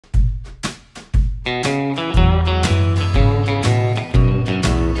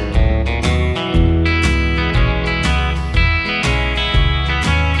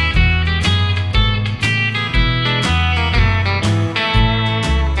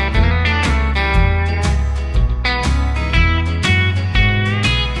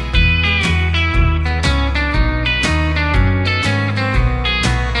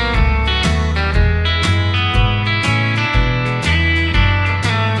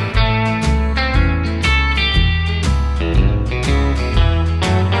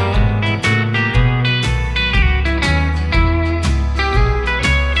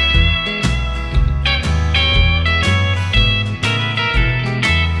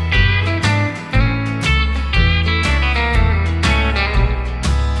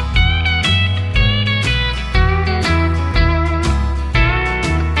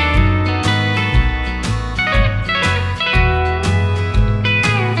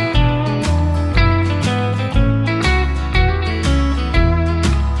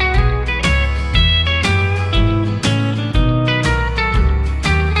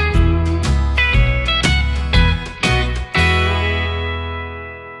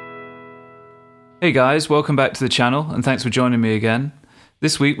Hey guys, welcome back to the channel and thanks for joining me again.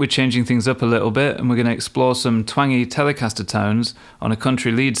 This week we're changing things up a little bit and we're going to explore some twangy Telecaster tones on a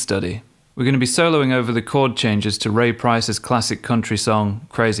country lead study. We're going to be soloing over the chord changes to Ray Price's classic country song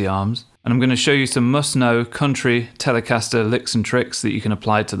Crazy Arms, and I'm going to show you some must-know country Telecaster licks and tricks that you can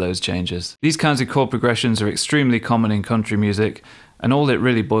apply to those changes. These kinds of chord progressions are extremely common in country music, and all it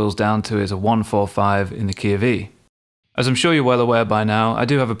really boils down to is a 1-4-5 in the key of E. As I'm sure you're well aware by now, I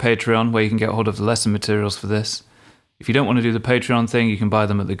do have a Patreon where you can get hold of the lesson materials for this. If you don't want to do the Patreon thing, you can buy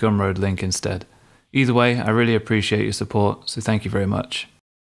them at the Gumroad link instead. Either way, I really appreciate your support, so thank you very much.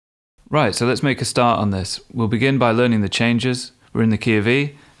 Right, so let's make a start on this. We'll begin by learning the changes. We're in the key of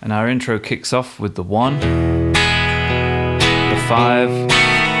E, and our intro kicks off with the 1, the 5,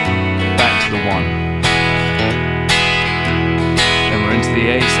 back to the 1. Then we're into the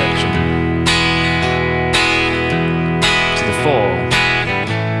A section. To the 4,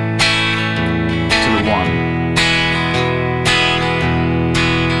 to the 1,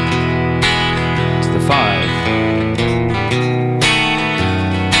 to the 5,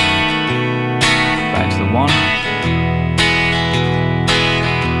 back to the 1,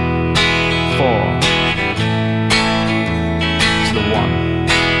 4, to the 1,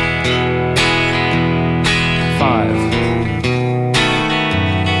 5,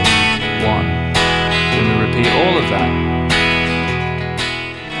 1. Then we repeat all of that.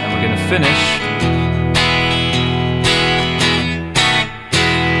 We're going to finish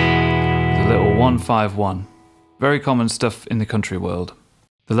with a little 1-5-1. Very common stuff in the country world.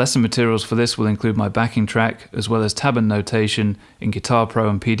 The lesson materials for this will include my backing track as well as tab and notation in Guitar Pro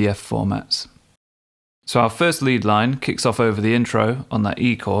and PDF formats. So our first lead line kicks off over the intro on that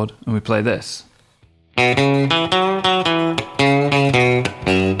E chord and we play this.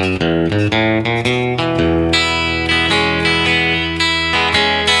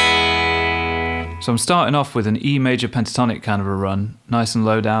 So I'm starting off with an E major pentatonic kind of a run, nice and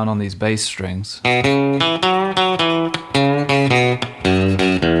low down on these bass strings. So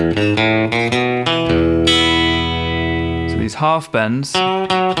these half bends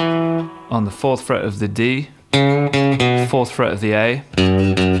on the 4th fret of the D, 4th fret of the A,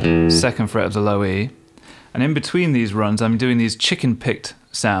 2nd fret of the low E, and in between these runs I'm doing these chicken picked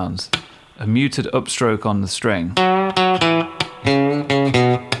sounds, a muted upstroke on the string.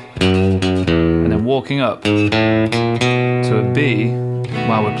 And then walking up to a B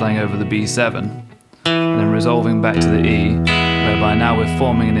while we're playing over the B7, and then resolving back to the E, whereby now we're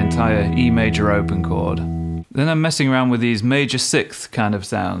forming an entire E major open chord. Then I'm messing around with these major 6th kind of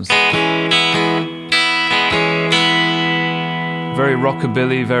sounds. Very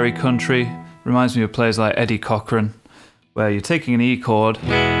rockabilly, very country, reminds me of players like Eddie Cochran, where you're taking an E chord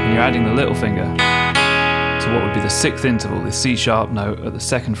and you're adding the little finger to what would be the 6th interval, the C sharp note at the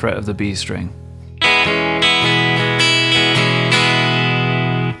 2nd fret of the B string.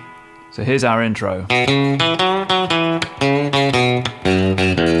 So here's our intro.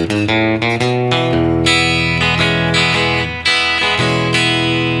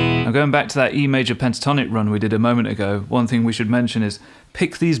 Now going back to that E major pentatonic run we did a moment ago, one thing we should mention is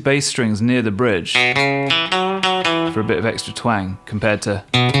pick these bass strings near the bridge for a bit of extra twang compared to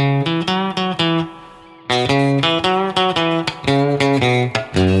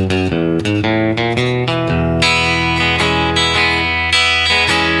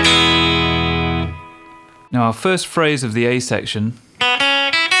Now our first phrase of the A section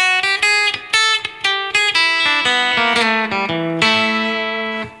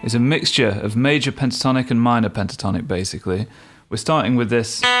is a mixture of major pentatonic and minor pentatonic basically. We're starting with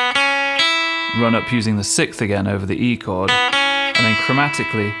this run up using the 6th again over the E chord, and then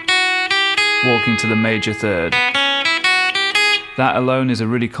chromatically walking to the major 3rd. That alone is a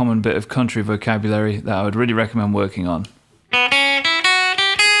really common bit of country vocabulary that I would really recommend working on.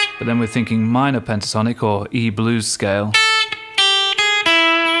 But then we're thinking minor pentatonic or E blues scale,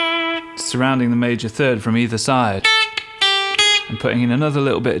 surrounding the major 3rd from either side, and putting in another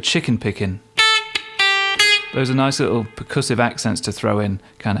little bit of chicken picking. Those are nice little percussive accents to throw in,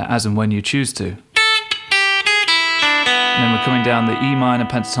 kind of as and when you choose to. And then we're coming down the E minor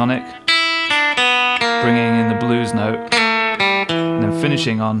pentatonic, bringing in the blues note, and then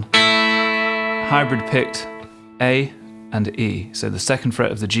finishing on hybrid picked A and E, so the 2nd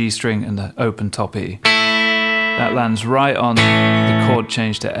fret of the G string and the open top E. That lands right on the chord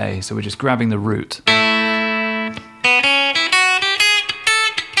change to A, so we're just grabbing the root.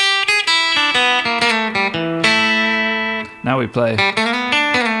 Now we play,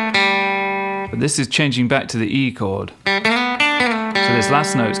 but this is changing back to the E chord. So this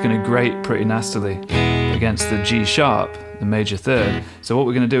last note's going to grate pretty nastily. We're against the G sharp, the major third. So what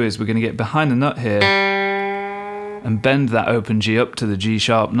we're going to do is we're going to get behind the nut here and bend that open G up to the G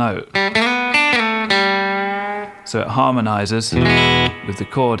sharp note. So it harmonizes with the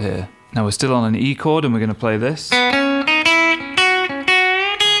chord here. Now we're still on an E chord and we're going to play this,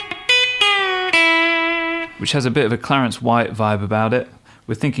 which has a bit of a Clarence White vibe about it.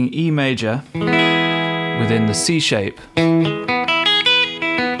 We're thinking E major within the C shape.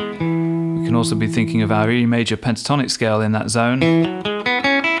 We can also be thinking of our E major pentatonic scale in that zone,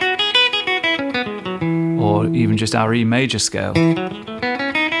 or even just our E major scale.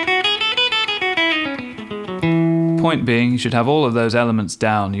 Point being, you should have all of those elements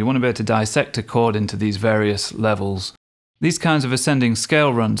down. You want to be able to dissect a chord into these various levels. These kinds of ascending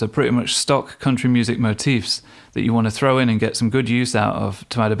scale runs are pretty much stock country music motifs that you want to throw in and get some good use out of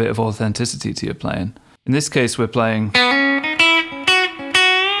to add a bit of authenticity to your playing. In this case we're playing,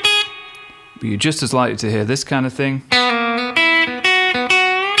 but you're just as likely to hear this kind of thing,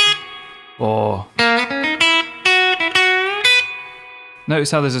 or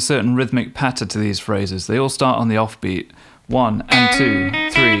notice how there's a certain rhythmic patter to these phrases. They all start on the offbeat. 1 and 2,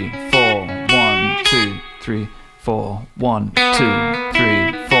 3, 4, 1, 2, 3, 4, 1, 2,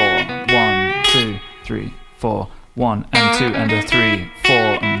 3, 4, 1, 2, 3, 4, 1 and 2 and a 3, 4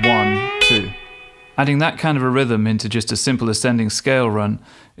 and 1, 2. Adding that kind of a rhythm into just a simple ascending scale run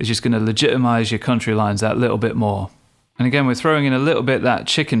is just going to legitimize your country lines that little bit more. And again, we're throwing in a little bit that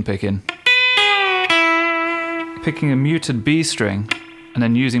chicken picking. Picking a muted B string and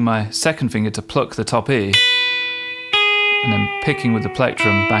then using my second finger to pluck the top E, and then picking with the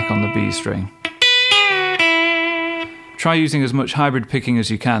plectrum back on the B string. Try using as much hybrid picking as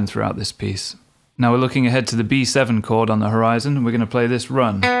you can throughout this piece. Now we're looking ahead to the B7 chord on the horizon, and we're going to play this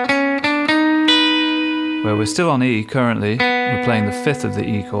run, where we're still on E currently. We're playing the 5th of the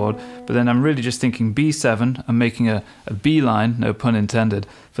E chord, but then I'm really just thinking B7 and making a B line, no pun intended,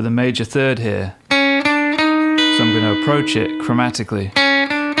 for the major third here. So I'm going to approach it chromatically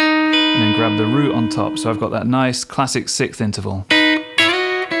and then grab the root on top. So I've got that nice classic 6th interval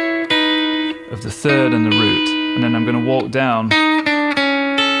of the third and the root. And then I'm going to walk down. So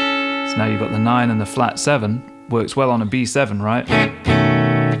now you've got the 9 and the flat 7. Works well on a B7, right?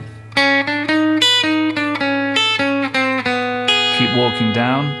 Keep walking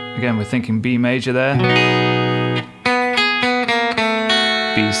down. Again, we're thinking B major there.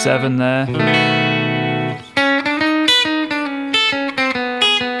 B7 there.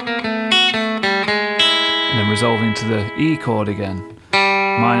 And then resolving to the E chord again.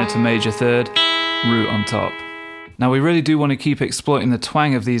 Minor to major third, root on top. Now we really do want to keep exploiting the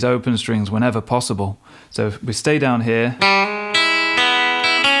twang of these open strings whenever possible. So if we stay down here,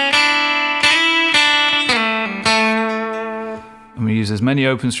 and we use as many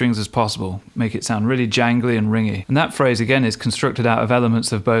open strings as possible, make it sound really jangly and ringy. And that phrase again is constructed out of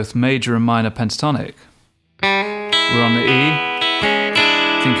elements of both major and minor pentatonic. We're on the E,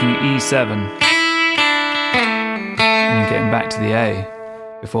 thinking E7. And then getting back to the A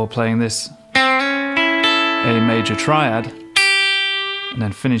before playing this A major triad, and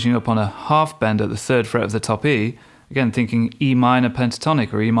then finishing up on a half bend at the 3rd fret of the top E, again thinking E minor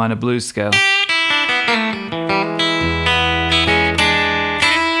pentatonic or E minor blues scale.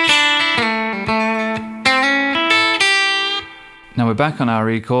 Now we're back on our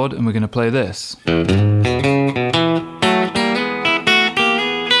E chord and we're going to play this.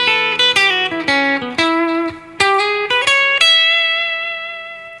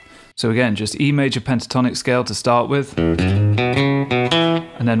 So again, just E major pentatonic scale to start with.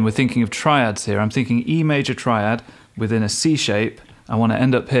 And then we're thinking of triads here. I'm thinking E major triad within a C shape. I want to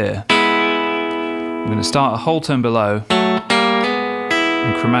end up here. I'm going to start a whole tone below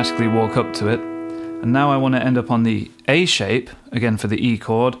and chromatically walk up to it. And now I want to end up on the A shape, again for the E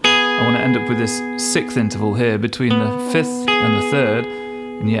chord. I want to end up with this 6th interval here between the 5th and the 3rd.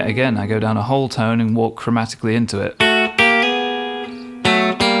 And yet again, I go down a whole tone and walk chromatically into it.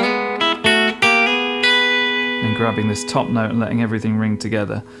 And grabbing this top note and letting everything ring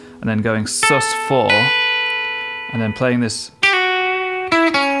together, and then going sus4, and then playing this,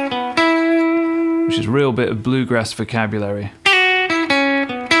 which is a real bit of bluegrass vocabulary.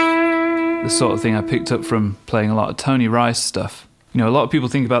 The sort of thing I picked up from playing a lot of Tony Rice stuff. You know, a lot of people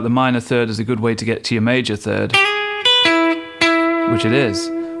think about the minor third as a good way to get to your major third, which it is,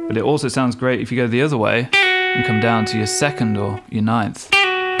 but it also sounds great if you go the other way and come down to your 2nd or your 9th.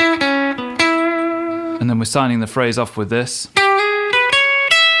 And then we're signing the phrase off with this.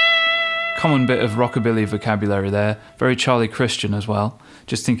 Common bit of rockabilly vocabulary there, very Charlie Christian as well.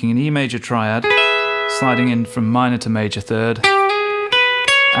 Just thinking an E major triad, sliding in from minor to major third,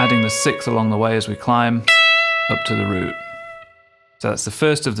 adding the sixth along the way as we climb up to the root. So that's the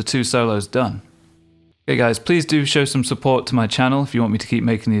first of the 2 solos done. Okay guys, please do show some support to my channel if you want me to keep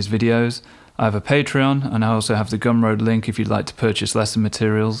making these videos. I have a Patreon, and I also have the Gumroad link if you'd like to purchase lesson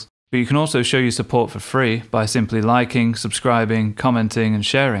materials. But you can also show your support for free by simply liking, subscribing, commenting and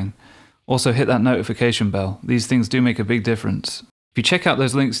sharing. Also hit that notification bell. These things do make a big difference. If you check out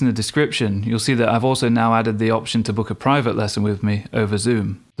those links in the description, you'll see that I've also now added the option to book a private lesson with me over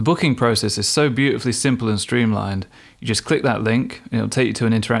Zoom. The booking process is so beautifully simple and streamlined. You just click that link and it'll take you to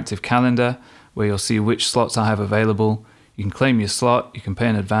an interactive calendar where you'll see which slots I have available. You can claim your slot, you can pay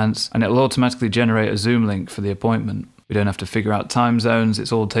in advance, and it'll automatically generate a Zoom link for the appointment. We don't have to figure out time zones,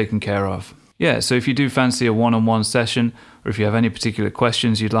 it's all taken care of. Yeah, so if you do fancy a one-on-one session, or if you have any particular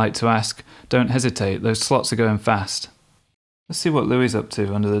questions you'd like to ask, don't hesitate, those slots are going fast. Let's see what Louie's up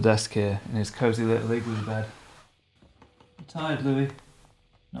to under the desk here in his cosy little igloo bed. You tired, Louie?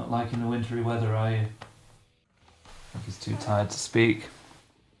 Not liking the wintry weather, are you? I think he's too tired to speak.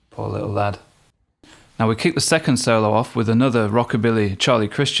 Poor little lad. Now we kick the second solo off with another Rockabilly Charlie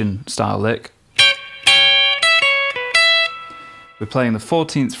Christian style lick. We're playing the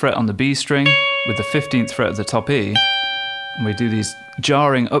 14th fret on the B string with the 15th fret of the top E, and we do these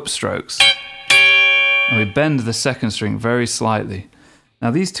jarring upstrokes. And we bend the second string very slightly.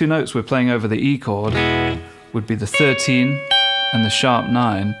 Now these 2 notes we're playing over the E chord would be the 13 and the sharp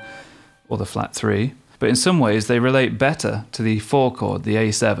 9, or the flat 3, but in some ways they relate better to the 4 chord, the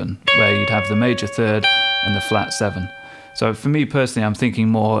A7, where you'd have the major 3rd and the flat 7. So for me personally, I'm thinking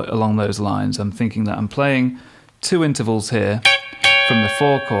more along those lines. I'm thinking that I'm playing 2 intervals here from the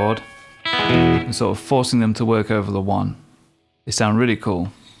 4 chord and sort of forcing them to work over the 1. They sound really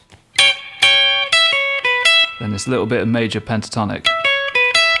cool. Then this little bit of major pentatonic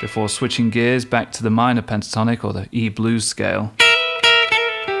before switching gears back to the minor pentatonic, or the E blues scale.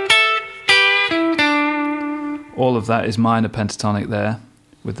 All of that is minor pentatonic there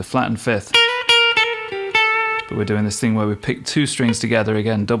with the flattened 5th. But we're doing this thing where we pick 2 strings together,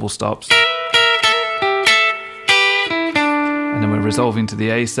 again double stops. And then we're resolving to the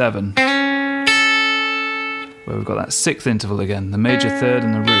A7, where we've got that 6th interval again, the major 3rd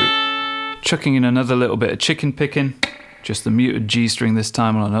and the root. Chucking in another little bit of chicken picking, just the muted G string this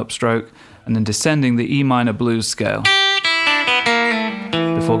time on an upstroke, and then descending the E minor blues scale,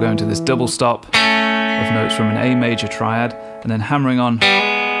 before going to this double stop of notes from an A major triad, and then hammering on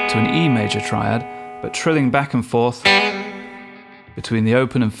to an E major triad, but trilling back and forth between the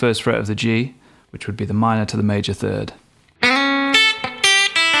open and 1st fret of the G, which would be the minor to the major 3rd.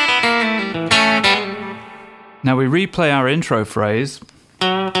 Now we replay our intro phrase,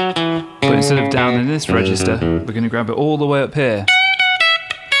 but instead of down in this register, we're going to grab it all the way up here.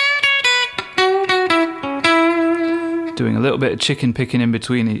 Doing a little bit of chicken picking in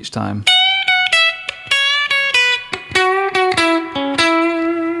between each time.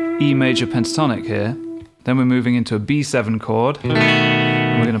 E major pentatonic here. Then we're moving into a B7 chord,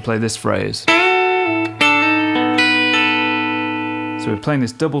 and we're going to play this phrase. So we're playing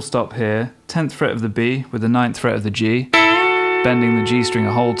this double stop here, 10th fret of the B with the 9th fret of the G, bending the G string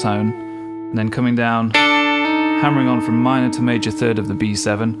a whole tone, and then coming down, hammering on from minor to major 3rd of the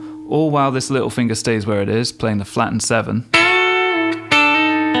B7, all while this little finger stays where it is, playing the flattened 7.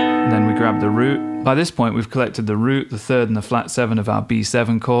 And then we grab the root. By this point we've collected the root, the 3rd and the flat 7 of our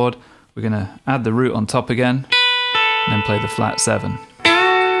B7 chord. We're going to add the root on top again, and then play the flat 7.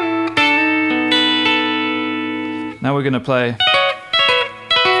 Now we're going to play,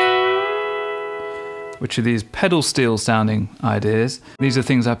 which are these pedal steel sounding ideas. These are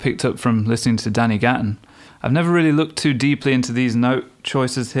things I picked up from listening to Danny Gatton. I've never really looked too deeply into these note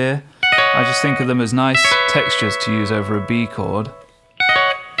choices here. I just think of them as nice textures to use over a B chord,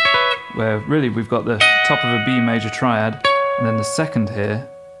 where really we've got the top of a B major triad and then the 2nd here,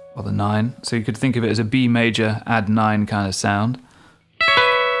 or the 9. So you could think of it as a B major add 9 kind of sound.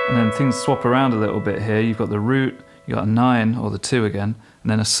 And then things swap around a little bit here. You've got the root, you've got a 9 or the 2 again,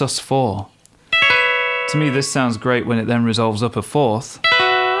 and then a sus4. To me this sounds great when it then resolves up a 4th,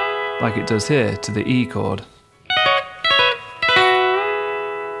 like it does here, to the E chord.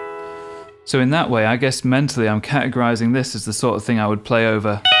 So in that way, I guess mentally I'm categorizing this as the sort of thing I would play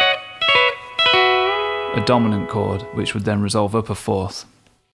over a dominant chord, which would then resolve up a 4th.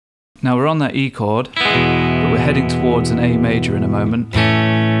 Now we're on that E chord, but we're heading towards an A major in a moment.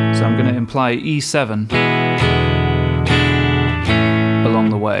 So I'm going to imply E7 along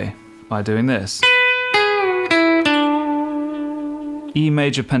the way by doing this. E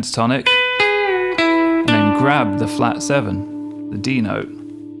major pentatonic, and then grab the flat 7, the D note,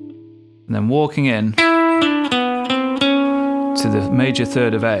 and then walking in to the major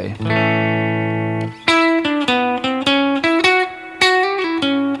third of A.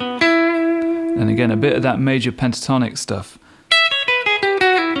 And again, a bit of that major pentatonic stuff.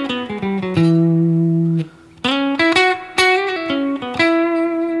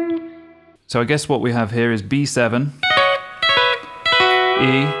 So I guess what we have here is B7,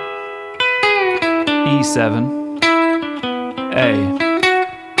 E, E7, A,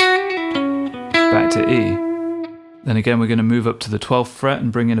 back to E. Then again we're going to move up to the 12th fret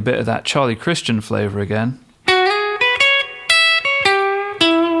and bring in a bit of that Charlie Christian flavour again.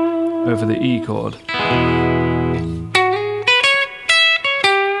 Over the E chord.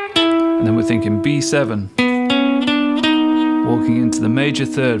 And then we're thinking B7. Walking into the major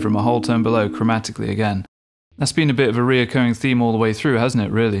third from a whole tone below chromatically again. That's been a bit of a reoccurring theme all the way through, hasn't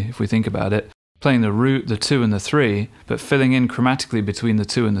it, really, if we think about it? Playing the root, the 2 and the 3, but filling in chromatically between the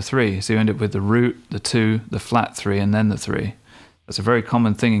 2 and the 3. So you end up with the root, the 2, the flat 3, and then the 3. That's a very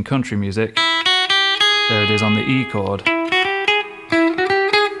common thing in country music. There it is on the E chord.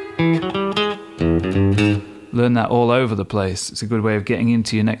 Learn that all over the place. It's a good way of getting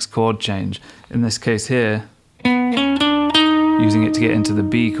into your next chord change. In this case here, using it to get into the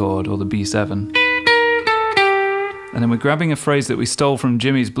B chord or the B7. And then we're grabbing a phrase that we stole from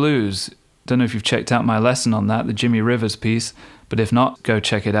Jimmy's Blues. Don't know if you've checked out my lesson on that, the Jimmy Rivers piece, but if not, go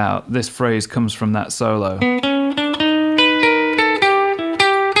check it out. This phrase comes from that solo.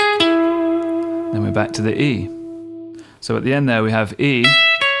 Then we're back to the E. So at the end there we have E,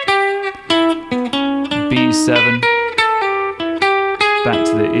 B7, back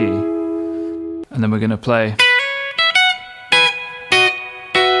to the E. And then we're going to play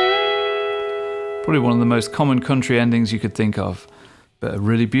probably one of the most common country endings you could think of, but a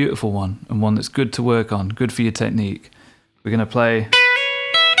really beautiful one, and one that's good to work on, good for your technique. We're going to play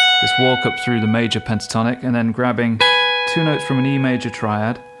this walk up through the major pentatonic, and then grabbing 2 notes from an E major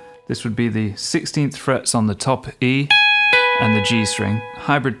triad. This would be the 16th frets on the top E and the G string,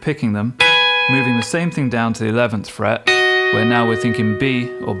 hybrid picking them, moving the same thing down to the 11th fret, where now we're thinking B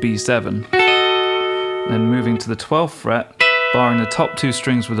or B7. Then moving to the 12th fret, barring the top 2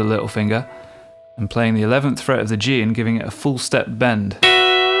 strings with a little finger, and playing the 11th fret of the G and giving it a full step bend.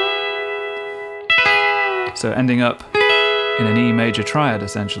 So ending up in an E major triad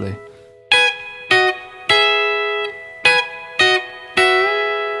essentially.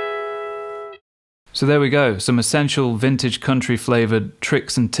 So there we go, some essential vintage country flavoured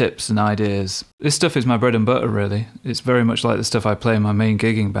tricks and tips and ideas. This stuff is my bread and butter really. It's very much like the stuff I play in my main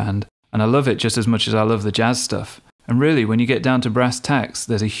gigging band, and I love it just as much as I love the jazz stuff. And really, when you get down to brass tacks,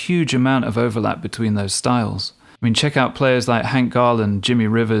 there's a huge amount of overlap between those styles. I mean, check out players like Hank Garland, Jimmy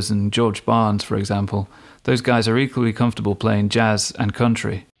Rivers and George Barnes, for example. Those guys are equally comfortable playing jazz and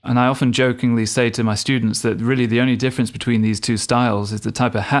country. And I often jokingly say to my students that really the only difference between these two styles is the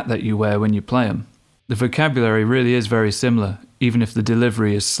type of hat that you wear when you play them. The vocabulary really is very similar, even if the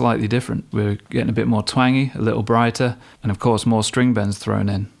delivery is slightly different. We're getting a bit more twangy, a little brighter, and of course more string bends thrown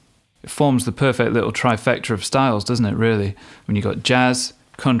in. It forms the perfect little trifecta of styles, doesn't it, really? When you've got jazz,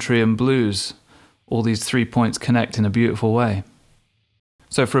 country and blues, all these 3 points connect in a beautiful way.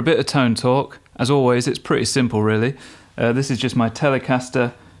 So for a bit of tone talk, as always, it's pretty simple, really. This is just my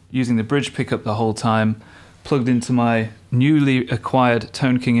Telecaster, using the bridge pickup the whole time, plugged into my newly acquired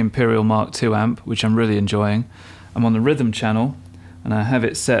Tone King Imperial Mark II amp, which I'm really enjoying. I'm on the rhythm channel, and I have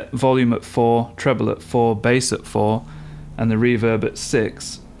it set volume at 4, treble at 4, bass at 4, and the reverb at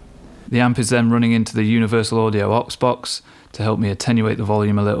 6. The amp is then running into the Universal Audio aux box to help me attenuate the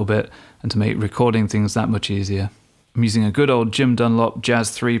volume a little bit and to make recording things that much easier. I'm using a good old Jim Dunlop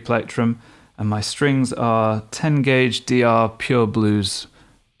Jazz 3 plectrum, and my strings are 10 gauge DR Pure Blues,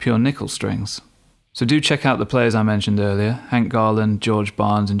 pure nickel strings. So do check out the players I mentioned earlier, Hank Garland, George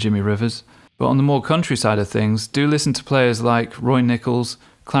Barnes and Jimmy Rivers. But on the more country side of things, do listen to players like Roy Nichols,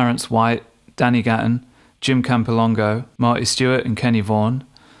 Clarence White, Danny Gatton, Jim Campilongo, Marty Stewart and Kenny Vaughan,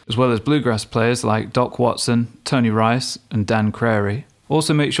 as well as bluegrass players like Doc Watson, Tony Rice and Dan Crary.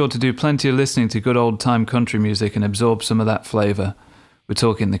 Also make sure to do plenty of listening to good old time country music and absorb some of that flavour. We're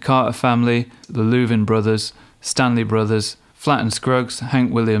talking the Carter family, the Louvin brothers, Stanley brothers, Flatt and Scruggs,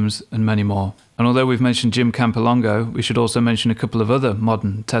 Hank Williams and many more. And although we've mentioned Jim Campilongo, we should also mention a couple of other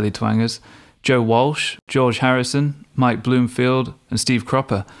modern tele-twangers, Joe Walsh, George Harrison, Mike Bloomfield and Steve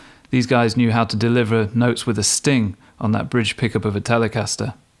Cropper. These guys knew how to deliver notes with a sting on that bridge pickup of a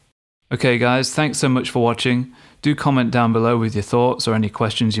Telecaster. Okay guys, thanks so much for watching. Do comment down below with your thoughts or any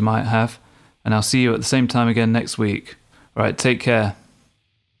questions you might have, and I'll see you at the same time again next week. Alright, take care.